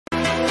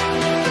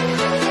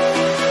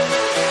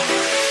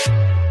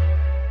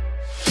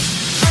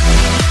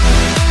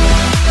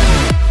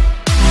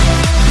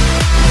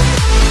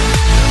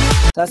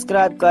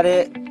Subscribe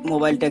करें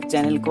mobile take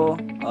channel को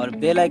और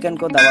बेल आइकन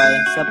को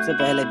दबाएं सबसे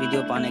पहले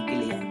वीडियो पाने के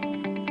लिए।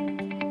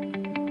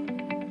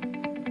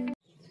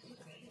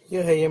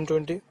 ये है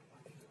m20।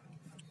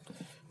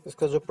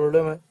 इसका जो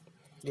प्रॉब्लम है,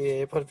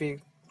 ये FRP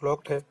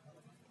लॉक्ड है,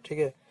 ठीक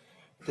है।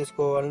 तो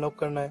इसको अनलॉक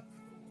करना है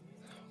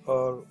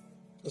और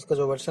इसका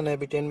जो वर्जन है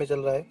अभी 10 में चल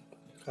रहा है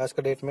आज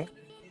का डेट में।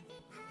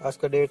 आज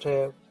का डेट है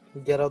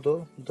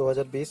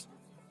 11/2/2020।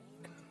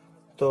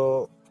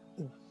 तो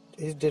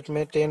इस डेट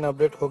में 10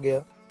 अपडेट हो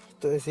गया,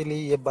 तो इसीलिए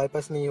ये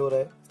बाईपास नहीं हो रहा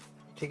है,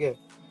 ठीक है।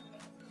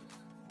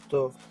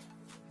 तो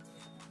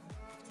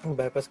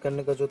बाईपास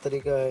करने का जो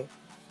तरीका है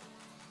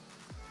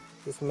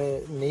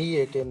इसमें नहीं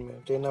है,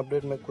 10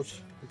 अपडेट में कुछ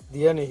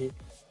दिया नहीं।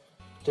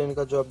 10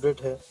 का जो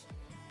अपडेट है,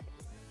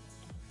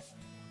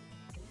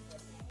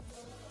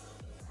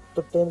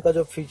 तो 10 का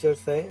जो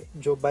फीचर्स है,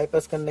 जो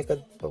बाईपास करने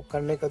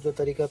का जो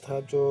तरीका था,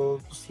 जो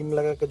सिम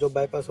लगा के जो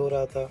बाईपास हो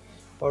रहा था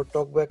और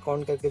टॉक बैक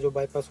ऑन करके जो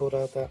बाईपास हो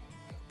रहा था,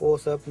 वो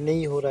सब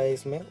नहीं हो रहा है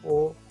इसमें।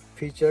 वो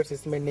फीचर्स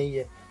इसमें नहीं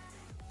है।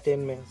 10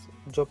 में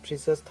जो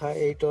फीचर्स था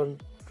 8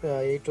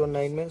 और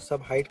 9 में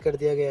सब हाइड कर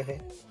दिया गया है।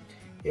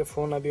 ये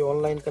फ़ोन अभी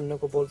ऑनलाइन करने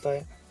को बोलता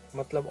है,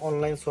 मतलब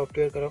ऑनलाइन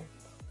सॉफ्टवेयर करो।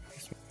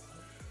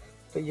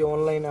 तो ये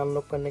ऑनलाइन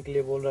अनलॉक करने के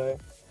लिए बोल रहा है,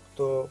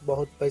 तो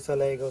बहुत पैसा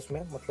लगेगा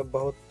उसमें, मतलब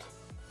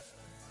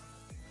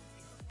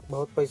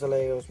बहुत पैसा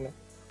लगेगा उसमें।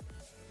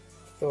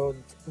 तो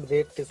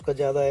रेट इसका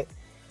ज़्यादा है।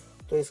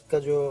 तो इसका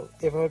जो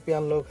FRP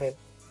अनलॉक है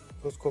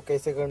उसको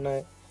कैसे करना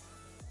है,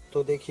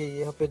 तो देखिए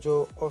यहाँ पे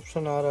जो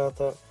ऑप्शन आ रहा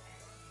था,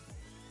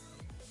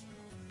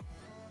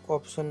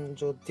 ऑप्शन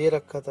जो दे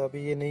रखा था,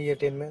 अभी ये नहीं है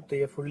 10 में। तो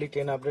ये फुल्ली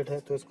 10 अपडेट है।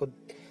 तो इसको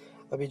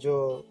अभी जो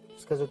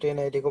इसका जो 10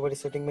 है, रिकवरी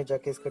सेटिंग में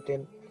जाके इसका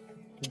 10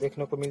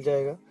 देखने को मिल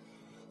जाएगा।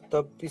 तो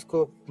अब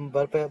इसको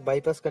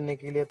बाईपास करने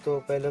के लिए तो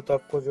पहले तो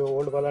आपको जो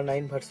ओल्ड वाला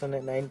 9 वर्जन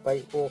है, 9 पाई,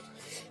 वो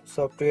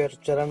सॉफ्टवेयर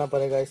चलाना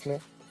पड़ेगा, इसमें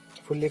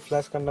फुल्ली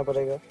फ्लैश करना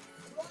पड़ेगा,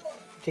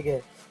 ठीक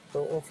है।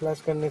 तो वो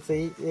फ्लैश करने से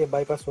ही ये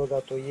बाईपास होगा।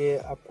 तो ये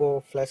आपको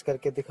फ्लैश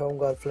करके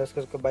दिखाऊंगा और फ्लैश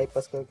करके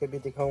बाईपास करके भी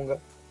दिखाऊंगा,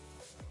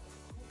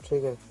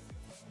 ठीक है।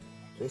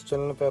 तो इस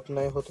चैनल पे आप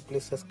नए हो तो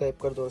प्लीज़ सब्सक्राइब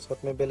कर दो,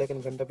 साथ में बेल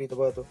आइकन घंटा भी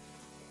दबा दो।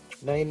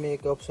 9 में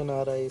एक ऑप्शन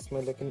आ रहा है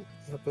इसमें, लेकिन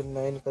यहाँ पे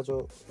 9 का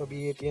जो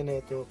अभी ये 10 है,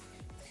 तो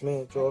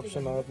इसमें जो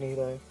ऑप्शन आ नहीं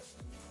रहा है।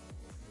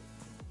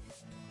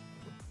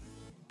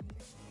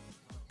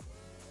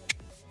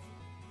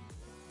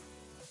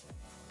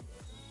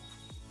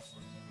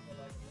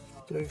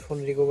 तो फ़ोन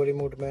रिकवरी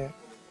मोड में है।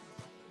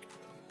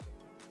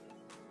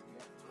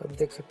 अब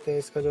देख सकते हैं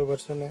इसका जो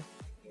वर्जन है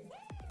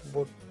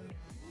वो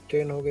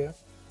 10 हो गया।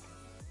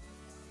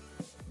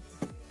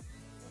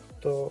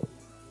 तो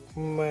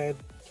मैं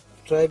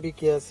ट्राई भी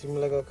किया सिम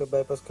लगा कर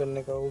बाईपास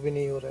करने का, वो भी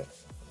नहीं हो रहा है,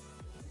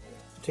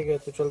 ठीक है।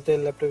 तो चलते हैं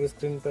लैपटॉप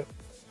स्क्रीन पर।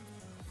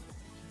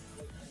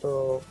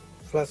 तो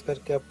फ्लैश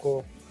करके आपको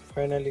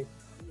फाइनली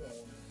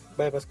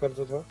बाईपास कर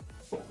दूँगा।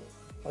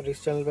 और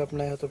इस चैनल पे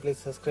अपना है तो प्लीज़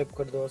सब्सक्राइब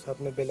कर दो और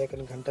साथ में बेल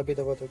आइकन घंटा भी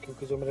दबा दो,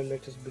 क्योंकि जो मेरा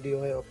लेटेस्ट वीडियो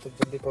है अब तक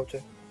जल्दी पहुँचे।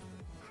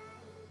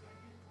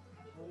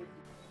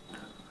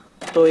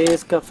 तो ये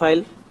इसका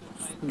फाइल,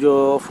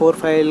 जो 4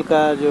 फाइल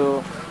का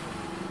जो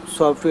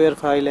सॉफ्टवेयर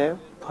फाइल है,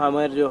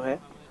 फार्मर जो है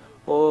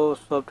वो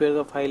सॉफ्टवेयर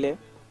का फाइल है,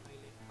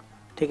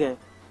 ठीक है।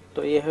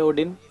 तो ये है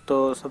ओडिन।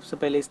 तो सबसे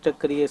पहले इंस्टॉल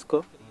करिए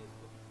इसको,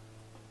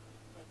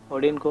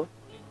 ओडिन को।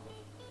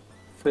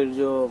 फिर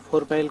जो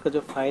 4 फाइल का जो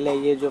फाइल है,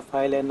 ये जो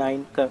फाइल है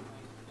 9 का,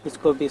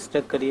 इसको भी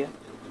इंस्टॉल करिए।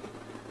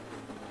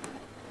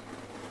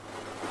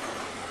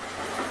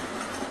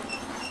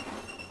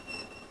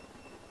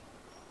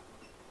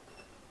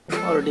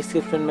 और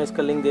डिस्क्रिप्शन में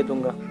इसका लिंक दे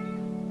दूंगा।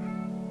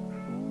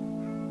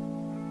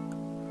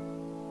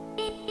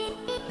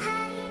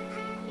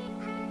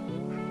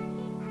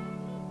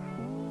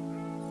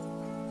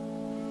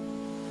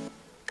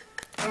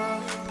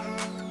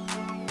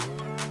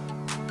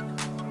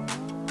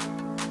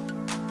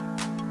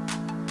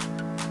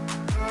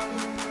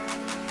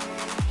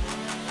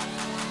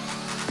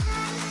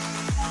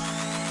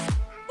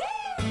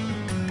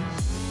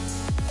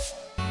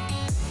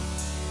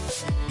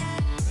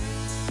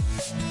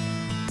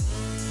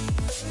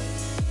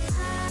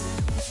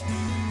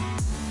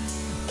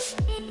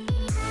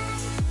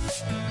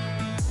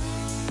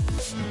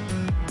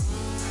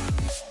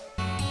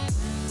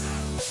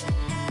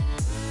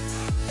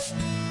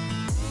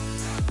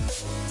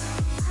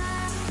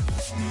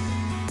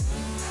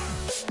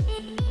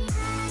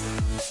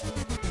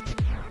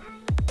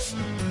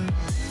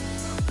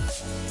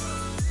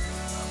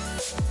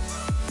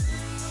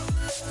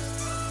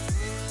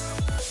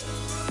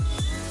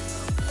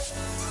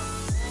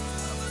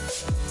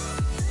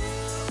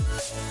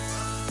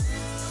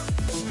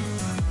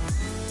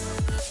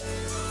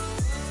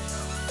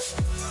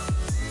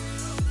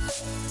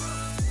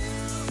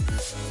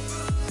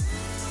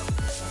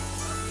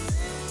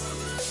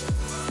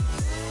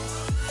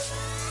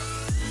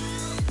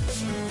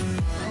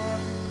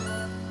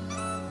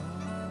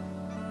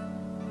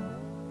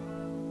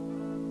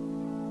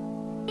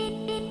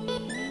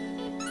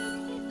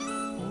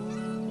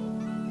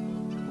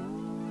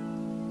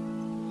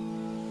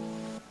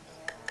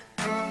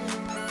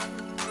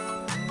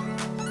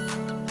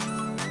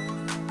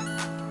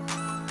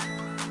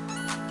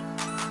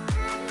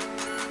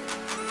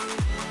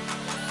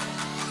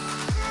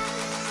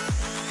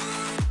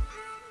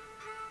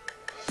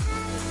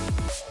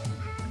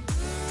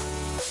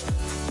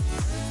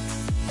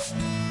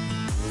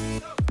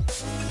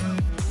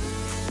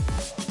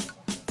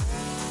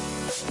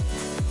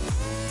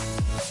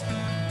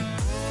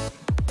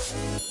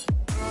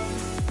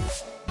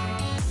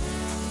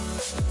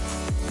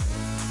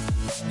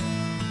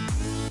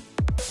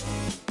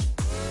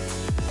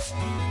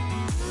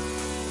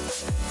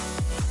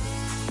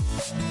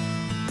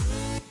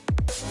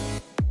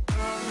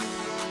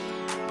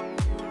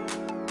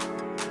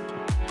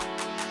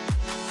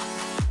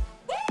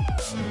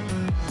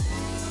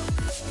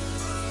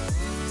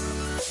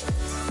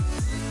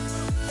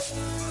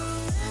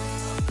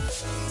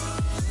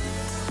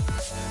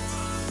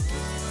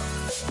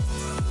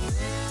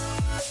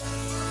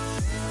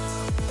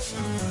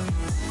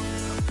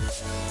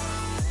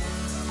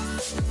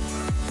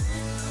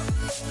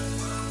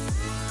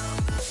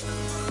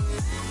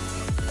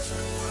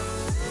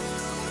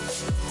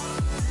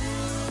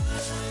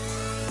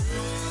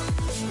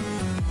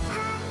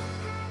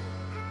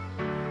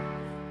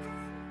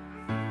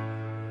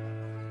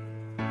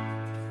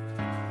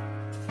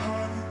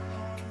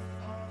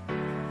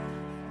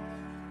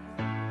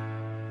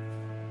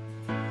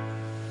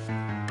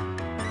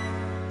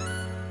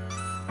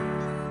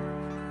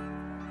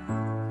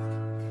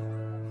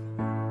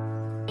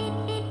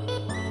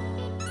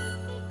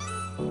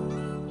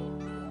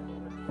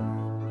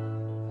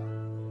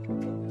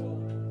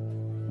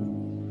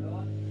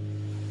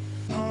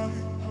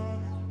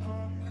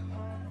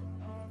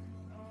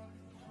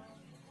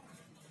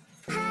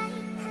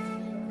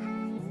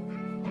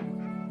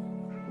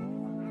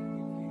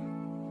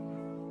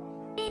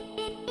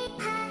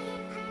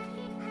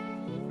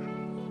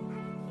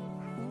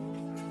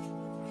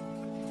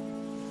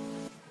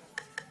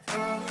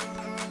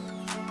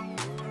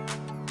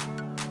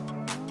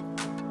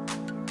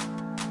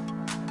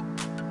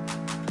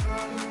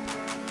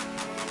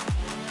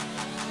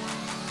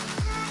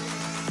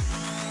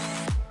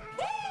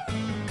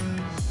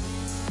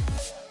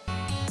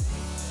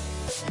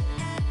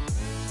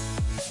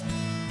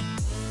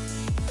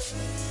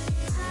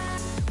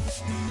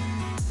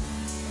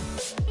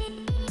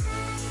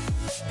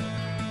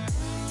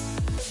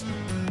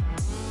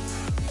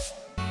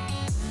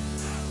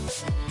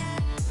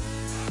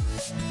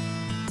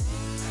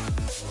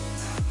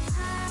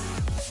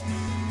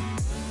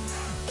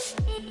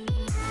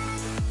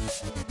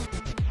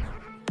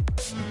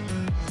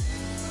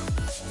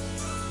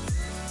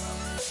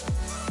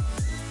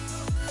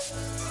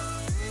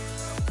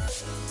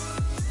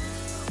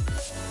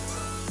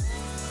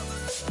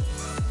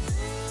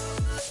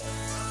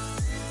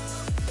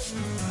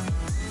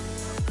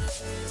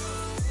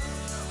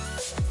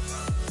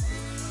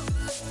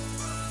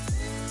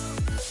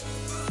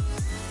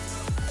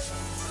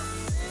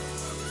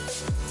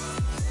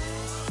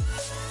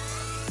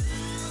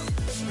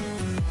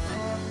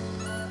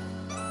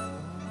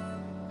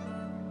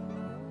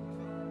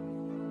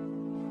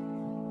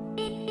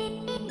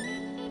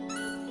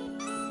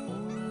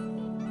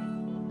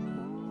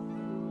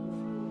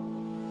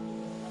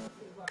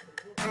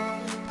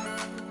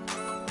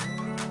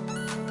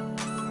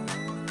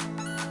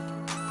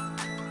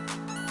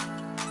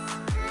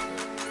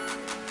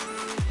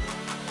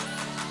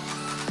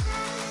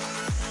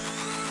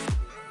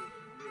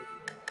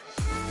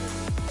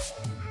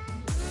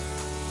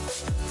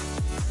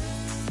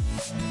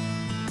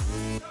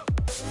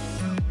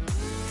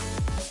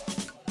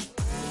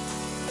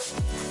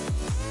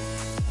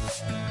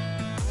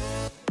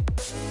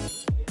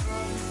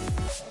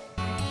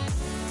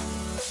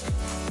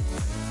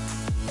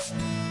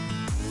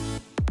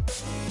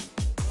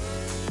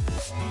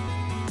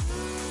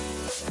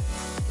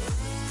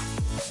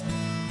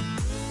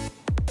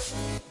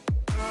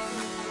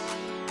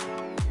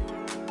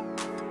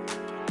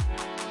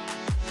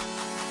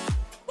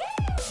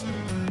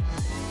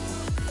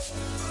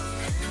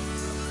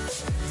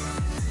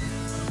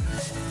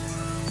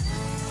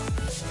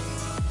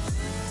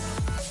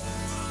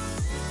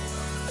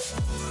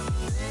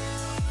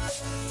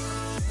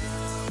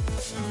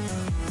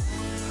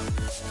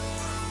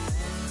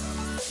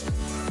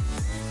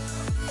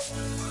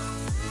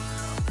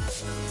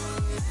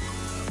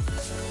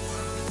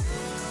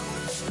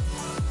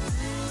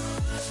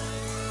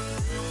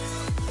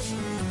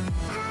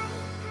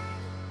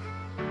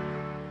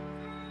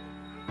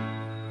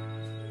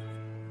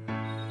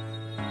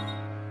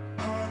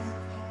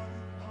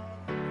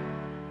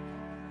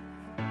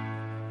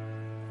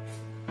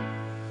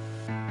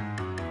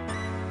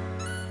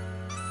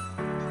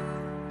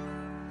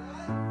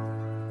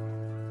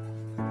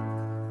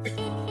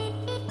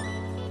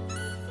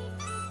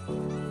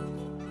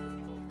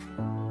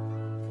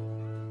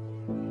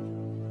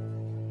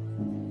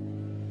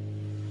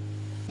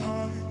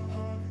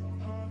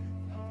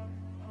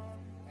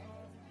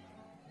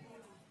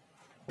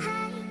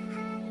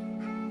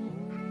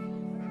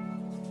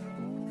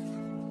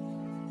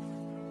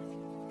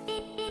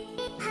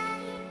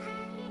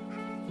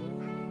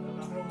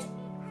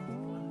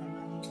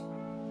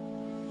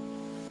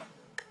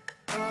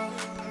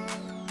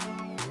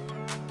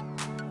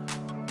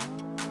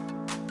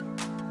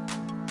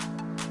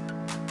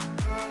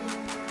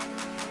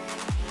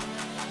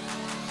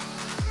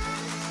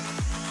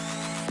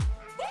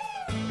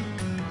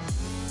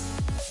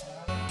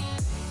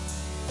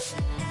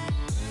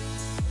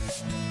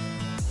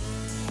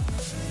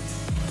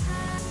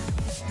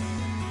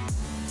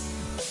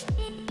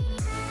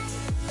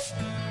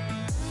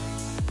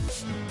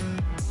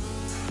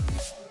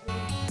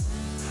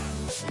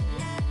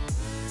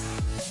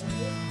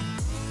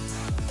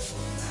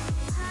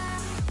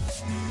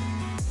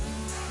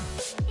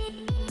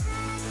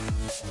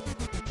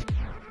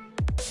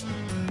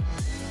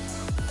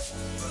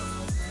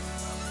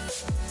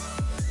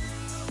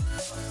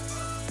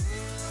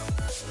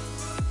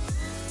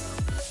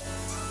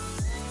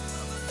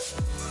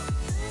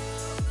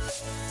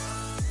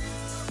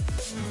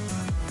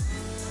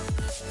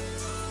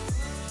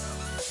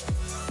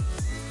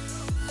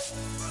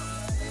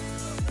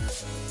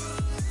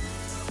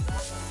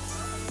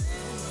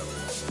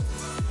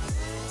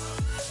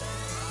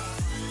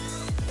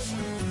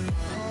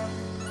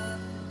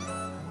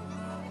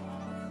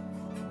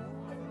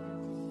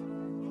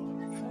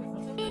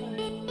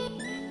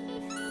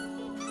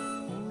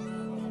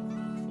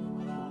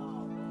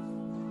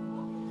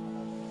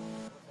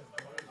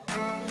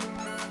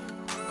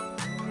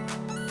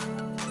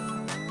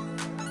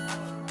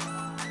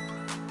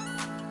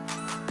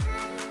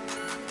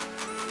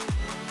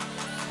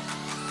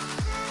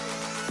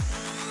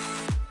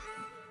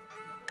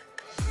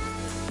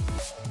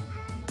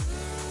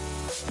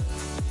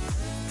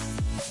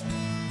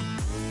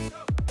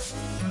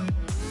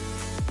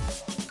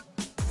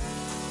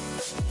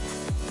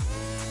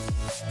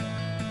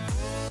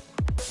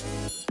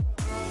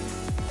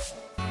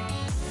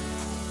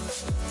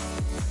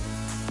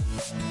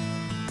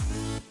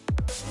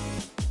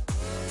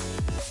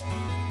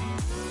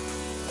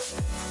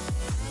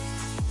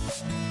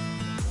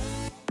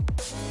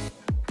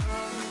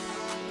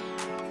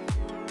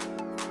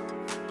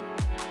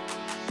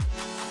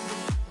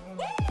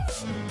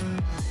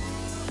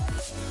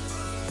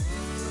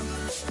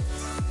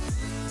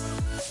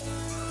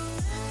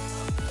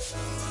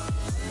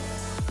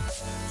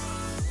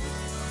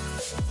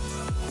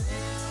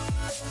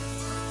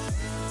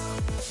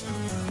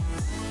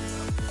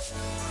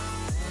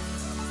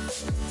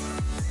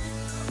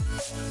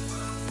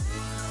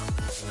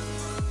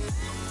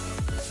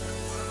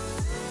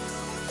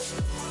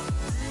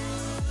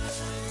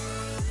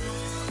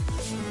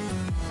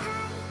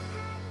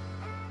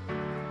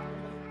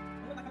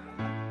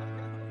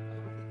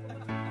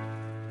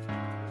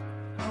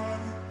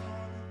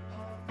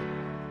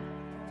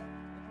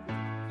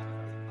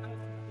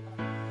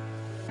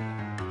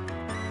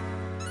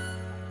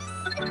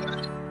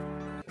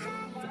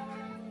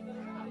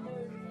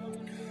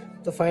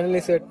 तो फाइनली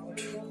सेट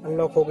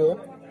अनलॉक हो गया।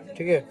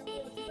 ठीक है,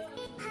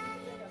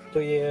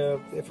 तो ये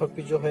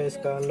FFP जो है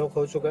इसका अनलॉक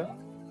हो चुका है।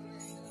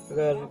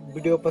 अगर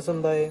वीडियो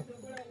पसंद आए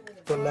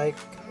तो लाइक,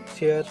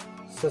 शेयर,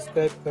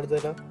 सब्सक्राइब कर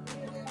देना,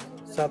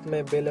 साथ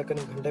में बेल आइकन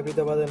घंटा भी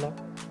दबा देना।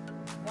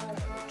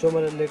 जो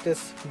मेरा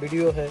लेटेस्ट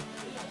वीडियो है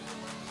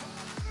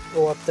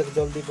वो आप तक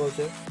जल्दी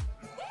पहुंचे।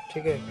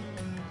 ठीक है,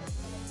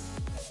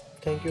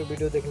 थैंक यू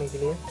वीडियो देखने के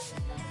लिए।